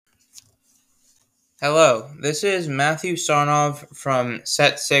Hello, this is Matthew Sarnov from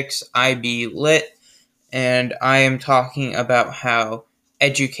Set 6 IB Lit, and I am talking about how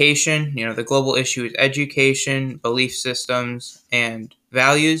education, the global issue is education, belief systems, and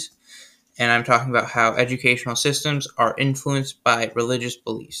values, and I'm talking about how educational systems are influenced by religious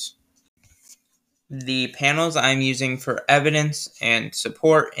beliefs. The panels I'm using for evidence and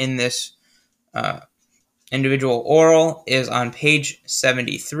support in this uh, individual oral is on page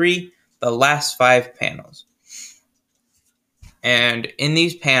 73, the last 5 panels. And in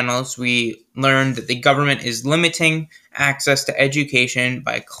these panels, we learned that the government is limiting access to education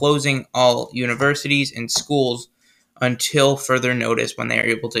by closing all universities and schools until further notice when they are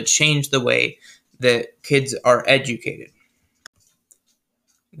able to change the way that kids are educated.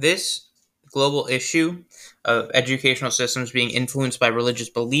 This global issue of educational systems being influenced by religious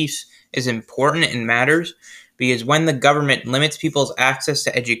beliefs is important and matters because when the government limits people's access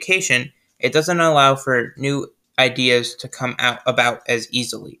to education, it doesn't allow for new ideas to come out about as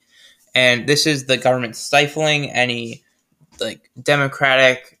easily. And this is the government stifling any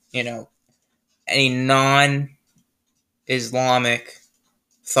democratic, any non-Islamic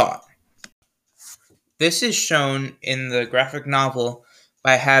thought. This is shown in the graphic novel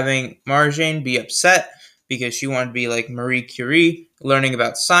by having Marjane be upset because she wanted to be like Marie Curie, learning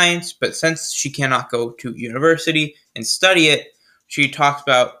about science, but since she cannot go to university and study it, she talks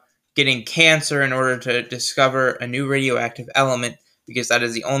about getting cancer in order to discover a new radioactive element because that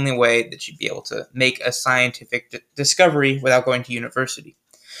is the only way that she'd be able to make a scientific discovery without going to university.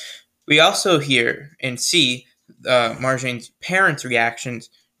 We also hear and see Marjane's parents' reactions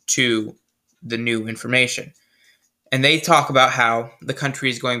to the new information. And they talk about how the country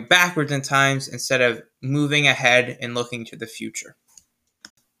is going backwards in times instead of moving ahead and looking to the future.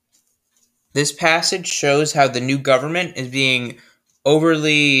 This passage shows how the new government is being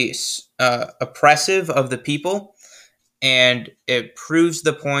overly oppressive of the people, and it proves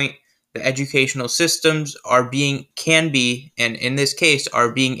the point that educational systems and in this case,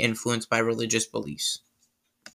 are being influenced by religious beliefs.